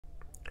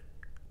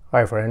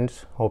Hi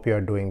friends, hope you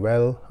are doing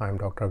well. I'm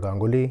Dr.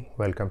 Ganguly.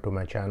 Welcome to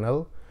my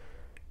channel.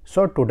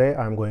 So today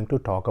I'm going to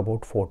talk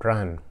about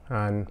Fortran,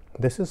 and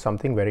this is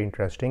something very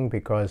interesting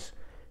because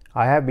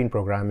I have been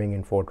programming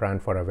in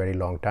Fortran for a very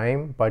long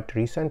time, but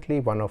recently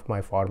one of my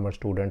former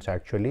students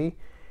actually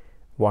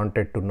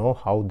wanted to know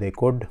how they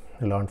could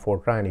learn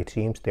Fortran. It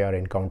seems they are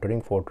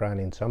encountering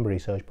Fortran in some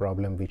research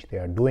problem which they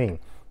are doing.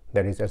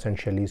 There is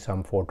essentially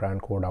some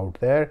Fortran code out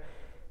there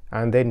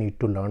and they need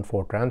to learn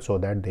Fortran so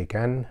that they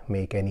can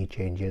make any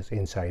changes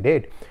inside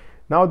it.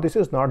 Now this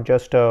is not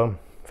just a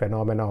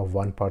phenomena of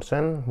one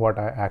person. What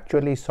I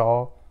actually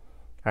saw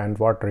and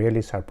what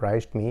really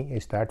surprised me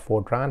is that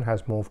Fortran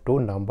has moved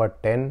to number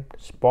 10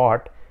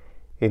 spot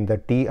in the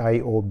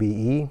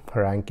TIOBE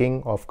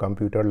ranking of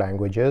computer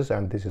languages,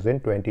 and this is in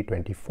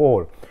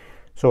 2024.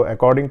 So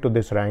according to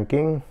this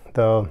ranking,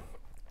 the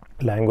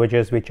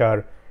languages which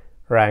are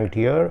ranked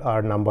here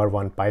are number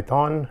 1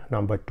 Python,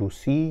 number 2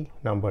 C,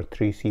 number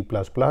 3 C++,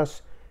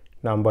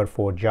 number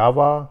 4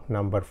 Java,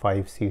 number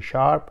 5 C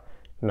Sharp,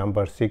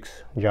 number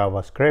 6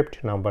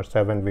 JavaScript, number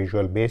 7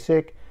 Visual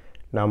Basic,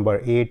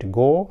 number 8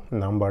 Go,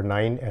 number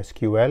 9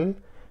 SQL,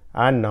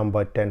 and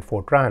number 10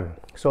 Fortran.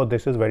 So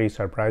this is very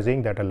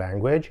surprising that a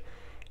language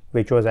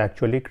which was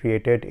actually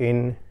created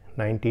in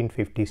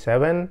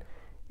 1957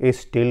 is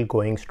still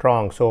going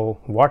strong.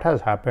 So what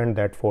has happened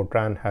that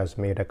Fortran has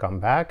made a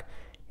comeback?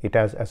 It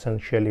has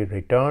essentially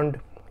returned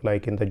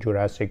like in the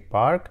Jurassic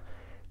Park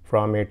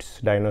from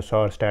its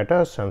dinosaur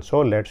status, and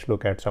so let's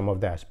look at some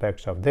of the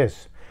aspects of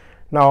this.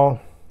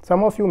 Now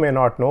some of you may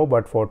not know,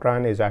 but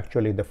Fortran is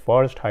actually the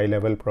first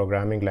high-level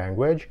programming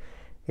language.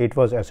 It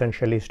was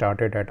essentially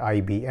started at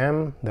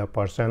IBM. The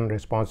person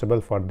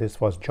responsible for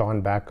this was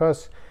John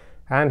Backus,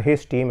 and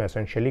his team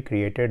essentially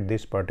created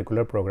this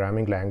particular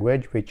programming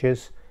language, which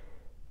is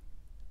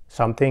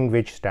something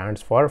which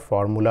stands for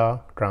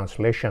formula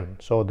translation.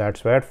 So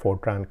that's where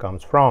Fortran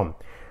comes from.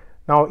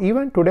 Now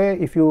even today,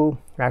 if you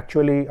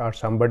actually are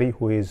somebody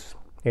who is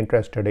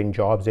interested in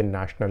jobs in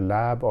National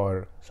Lab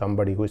or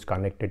somebody who is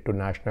connected to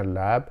National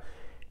Lab,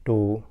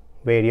 to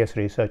various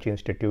research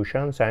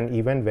institutions and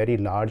even very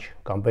large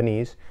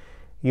companies,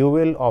 you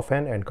will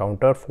often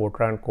encounter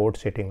Fortran code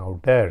sitting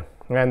out there.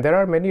 And there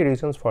are many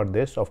reasons for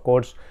this. Of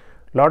course,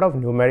 a lot of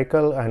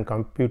numerical and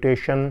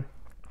computation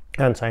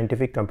and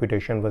scientific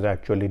computation was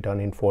actually done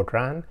in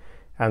Fortran,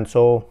 and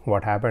so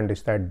what happened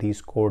is that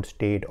these codes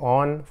stayed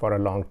on for a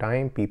long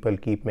time. People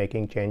keep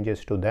making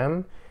changes to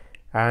them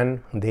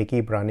and they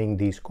keep running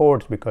these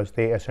codes because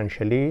they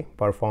essentially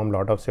perform a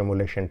lot of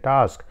simulation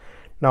tasks.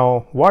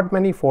 Now what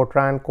many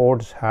Fortran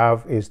codes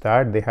have is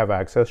that they have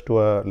access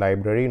to a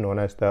library known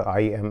as the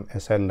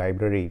IMSL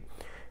library,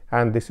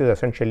 and this is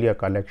essentially a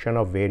collection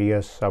of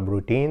various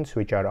subroutines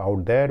which are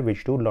out there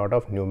which do a lot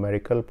of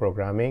numerical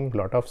programming, a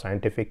lot of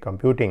scientific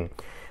computing.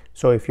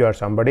 So if you are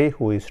somebody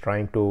who is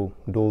trying to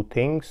do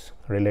things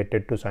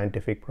related to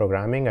scientific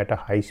programming at a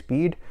high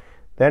speed,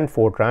 then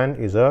Fortran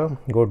is a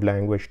good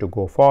language to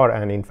go for.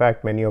 And in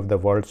fact, many of the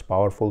world's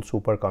powerful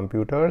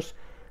supercomputers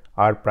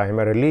are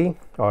primarily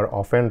or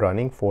often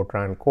running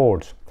Fortran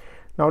codes.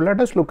 Now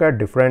let us look at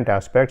different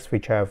aspects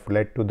which have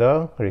led to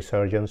the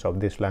resurgence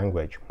of this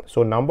language.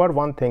 So number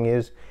one thing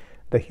is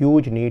the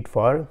huge need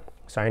for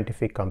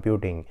scientific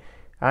computing,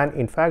 and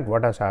in fact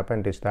what has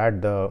happened is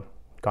that the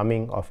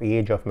coming of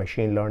age of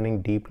machine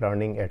learning, deep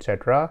learning,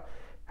 etc.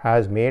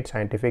 has made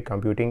scientific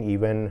computing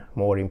even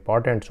more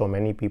important. So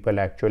many people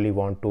actually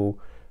want to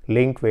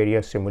link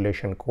various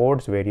simulation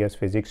codes, various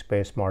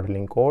physics-based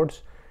modeling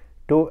codes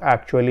to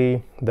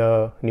actually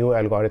the new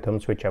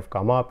algorithms which have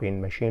come up in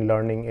machine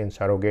learning, in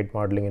surrogate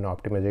modeling, in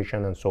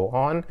optimization, and so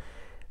on.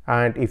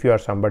 And if you are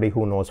somebody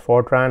who knows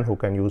Fortran, who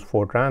can use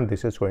Fortran,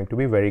 this is going to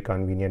be very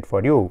convenient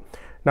for you.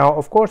 Now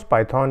of course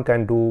Python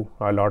can do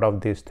a lot of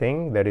these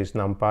things. There is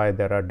NumPy,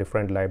 there are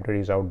different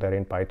libraries out there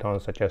in Python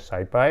such as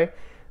SciPy,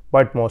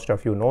 but most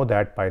of you know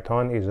that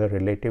Python is a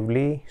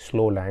relatively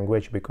slow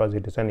language because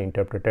it is an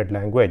interpreted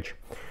language.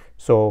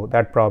 So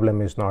that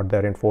problem is not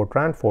there in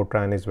Fortran.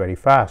 Fortran is very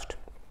fast.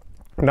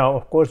 Now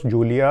of course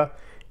Julia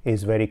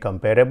is very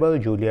comparable.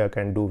 Julia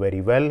can do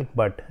very well,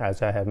 but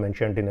as I have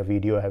mentioned in a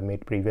video I have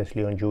made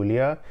previously on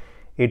Julia,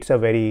 it's a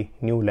very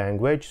new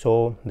language,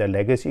 so the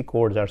legacy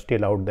codes are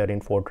still out there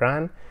in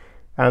Fortran,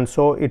 and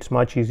so it's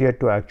much easier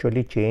to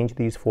actually change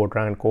these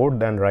Fortran code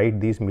than write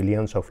these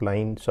millions of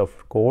lines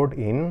of code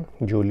in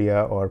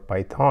Julia or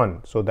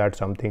Python. So that's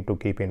something to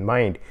keep in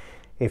mind.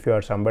 If you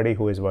are somebody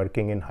who is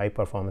working in high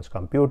performance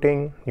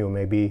computing, you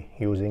may be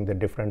using the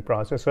different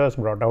processors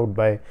brought out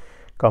by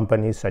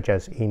companies such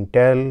as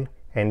Intel,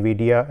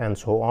 NVIDIA, and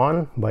so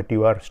on, but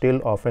you are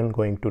still often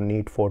going to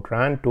need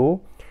Fortran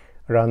to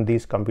run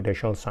these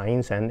computational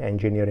science and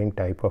engineering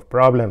type of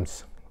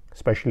problems,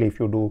 especially if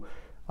you do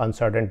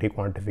uncertainty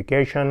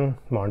quantification,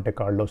 Monte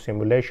Carlo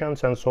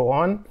simulations, and so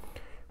on.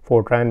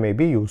 Fortran may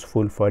be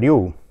useful for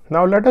you.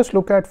 Now let us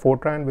look at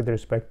Fortran with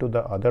respect to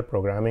the other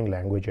programming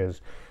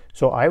languages.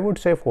 So I would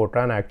say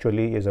Fortran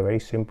actually is a very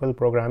simple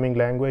programming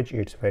language.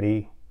 It's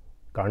very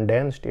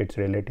condensed, it's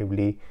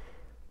relatively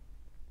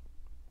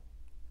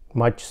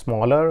much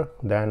smaller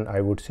than,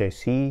 I would say,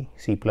 C,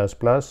 C++,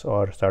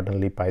 or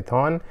certainly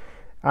Python.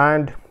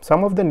 And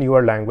some of the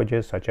newer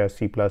languages such as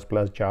C++,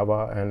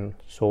 Java, and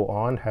so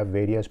on have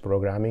various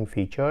programming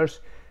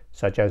features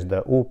such as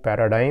the OOP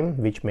paradigm,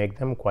 which make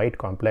them quite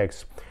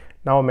complex.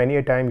 Now, many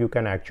a time you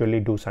can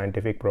actually do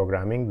scientific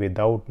programming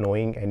without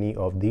knowing any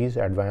of these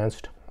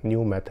advanced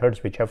new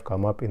methods which have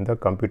come up in the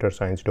computer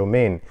science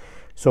domain.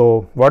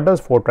 So what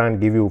does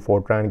Fortran give you?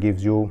 Fortran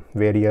gives you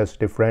various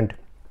different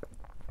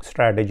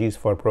strategies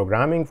for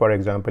programming. For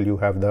example, you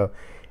have the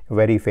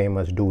very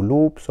famous do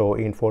loop. So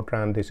in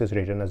Fortran, this is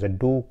written as a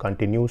do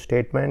continue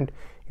statement.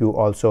 You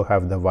also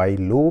have the while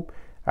loop.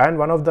 And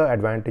one of the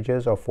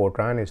advantages of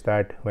Fortran is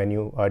that when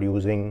you are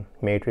using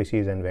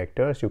matrices and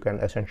vectors, you can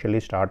essentially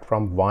start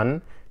from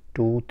 1,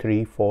 2,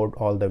 3, 4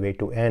 all the way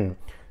to n.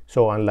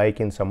 So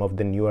unlike in some of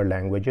the newer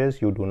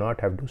languages, you do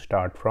not have to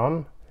start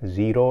from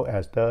 0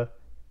 as the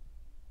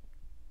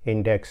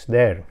index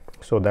there.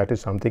 So that is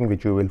something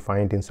which you will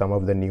find in some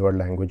of the newer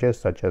languages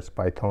such as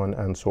Python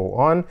and so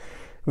on,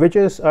 which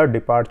is a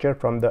departure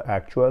from the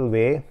actual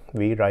way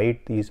we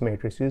write these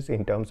matrices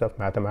in terms of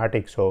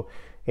mathematics. So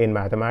in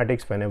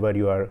mathematics, whenever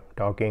you are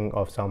talking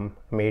of some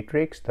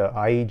matrix, the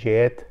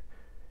ijth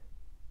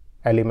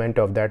element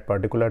of that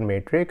particular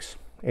matrix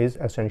is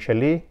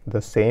essentially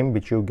the same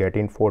which you get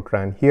in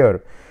Fortran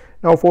here.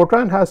 Now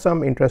Fortran has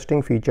some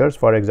interesting features.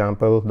 For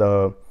example,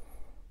 the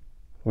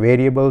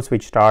variables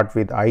which start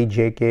with I,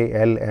 j, k,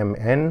 l, m,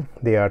 n,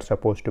 they are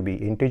supposed to be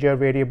integer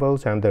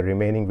variables, and the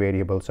remaining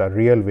variables are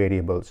real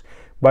variables.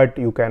 But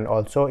you can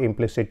also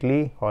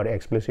implicitly or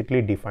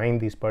explicitly define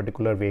these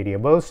particular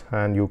variables,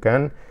 and you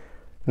can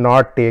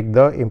not take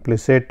the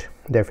implicit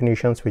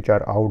definitions which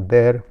are out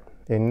there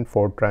in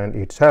Fortran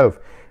itself.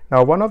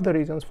 Now, one of the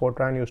reasons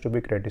Fortran used to be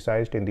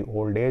criticized in the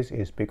old days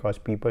is because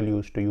people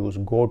used to use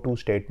go-to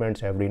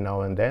statements every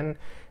now and then.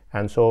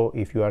 And so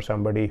if you are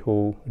somebody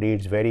who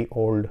reads very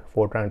old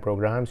Fortran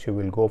programs, you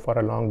will go for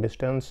a long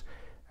distance,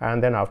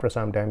 and then after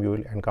some time you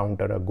will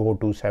encounter a go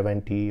to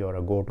 70 or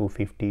a go to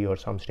 50 or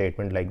some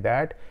statement like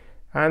that,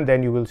 and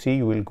then you will see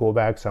you will go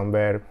back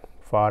somewhere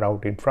far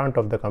out in front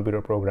of the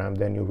computer program,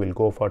 then you will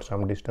go for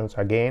some distance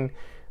again,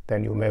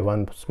 then you may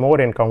once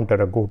more encounter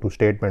a go to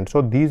statement.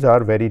 So these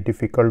are very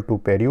difficult to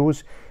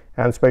peruse,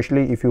 and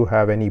especially if you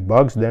have any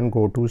bugs, then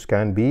go tos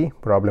can be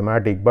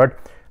problematic. But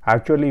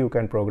actually you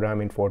can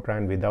program in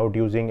Fortran without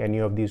using any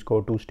of these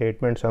go to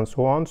statements and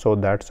so on. So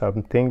that's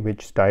something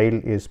which style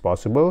is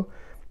possible.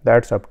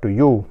 That's up to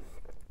you.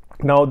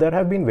 Now there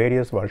have been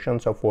various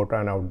versions of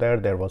Fortran out there.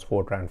 There was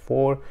Fortran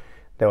 4,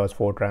 there was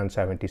Fortran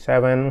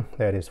 77,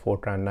 there is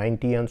Fortran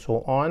 90, and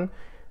so on.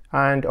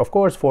 And of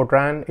course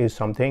Fortran is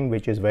something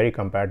which is very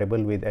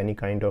compatible with any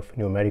kind of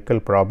numerical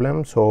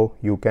problem, so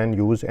you can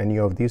use any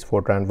of these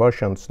Fortran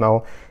versions.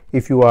 Now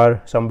if you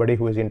are somebody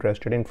who is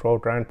interested in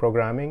Fortran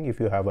programming, if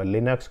you have a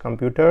Linux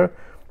computer,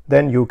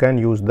 then you can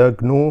use the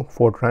GNU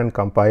Fortran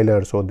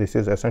compiler. So this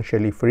is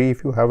essentially free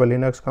if you have a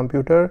Linux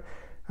computer,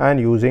 and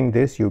using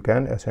this you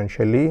can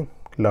essentially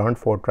learn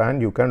Fortran.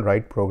 You can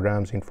write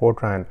programs in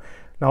Fortran.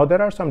 Now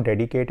there are some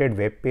dedicated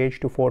web page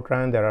to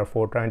Fortran, there are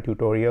Fortran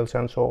tutorials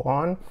and so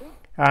on.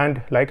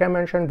 And like I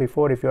mentioned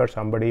before, if you are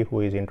somebody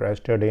who is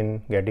interested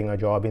in getting a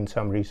job in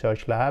some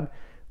research lab,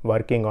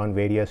 working on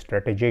various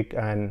strategic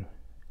and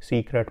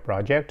secret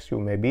projects, you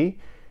may be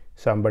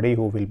somebody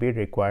who will be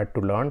required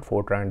to learn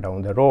Fortran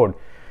down the road.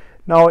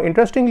 Now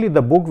interestingly,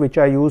 the book which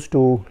I used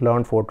to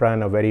learn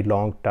Fortran a very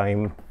long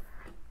time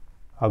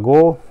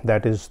ago,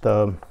 that is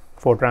the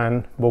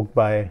Fortran book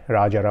by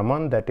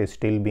Rajaraman, that is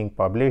still being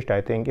published.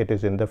 I think it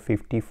is in the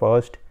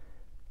 51st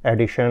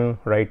edition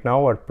right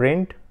now, or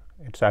print.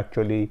 It's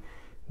actually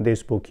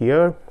this book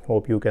here.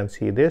 Hope you can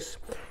see this.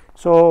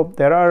 So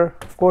there are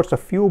of course a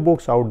few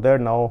books out there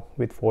now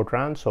with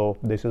Fortran. So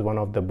this is one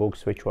of the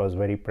books which was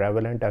very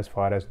prevalent as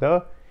far as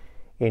the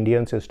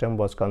Indian system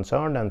was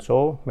concerned, and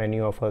so many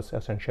of us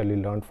essentially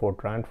learned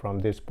Fortran from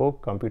this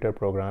book, Computer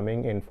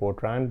Programming in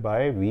Fortran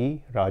by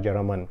V.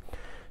 Rajaraman.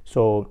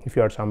 So if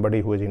you are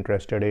somebody who is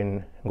interested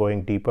in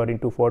going deeper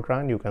into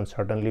Fortran, you can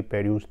certainly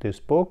peruse this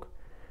book.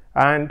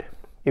 And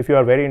if you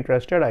are very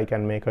interested, I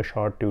can make a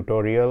short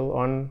tutorial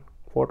on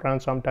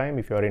Fortran sometime.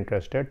 If you are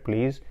interested,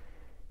 please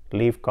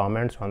leave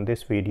comments on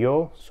this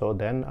video, so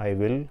then I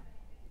will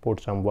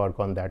put some work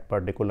on that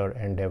particular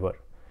endeavor.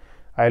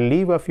 I'll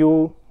leave a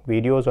few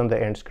videos on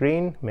the end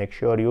screen. Make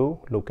sure you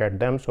look at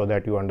them so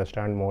that you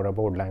understand more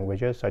about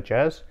languages such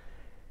as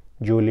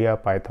Julia,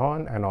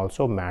 Python, and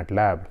also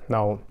Matlab.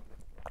 Now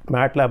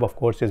Matlab of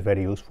course is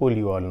very useful,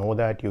 you all know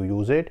that, you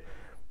use it,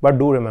 but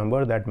do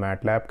remember that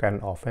Matlab can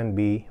often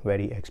be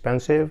very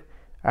expensive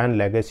and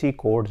legacy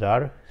codes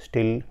are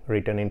still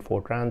written in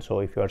Fortran. So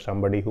if you are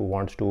somebody who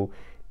wants to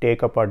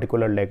take a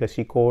particular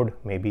legacy code,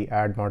 maybe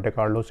add Monte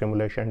Carlo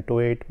simulation to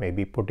it,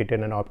 maybe put it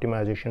in an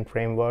optimization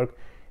framework,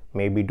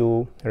 maybe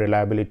do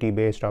reliability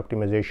based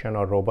optimization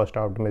or robust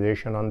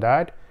optimization on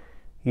that,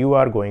 you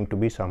are going to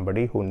be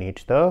somebody who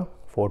needs the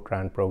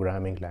Fortran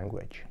programming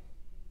language.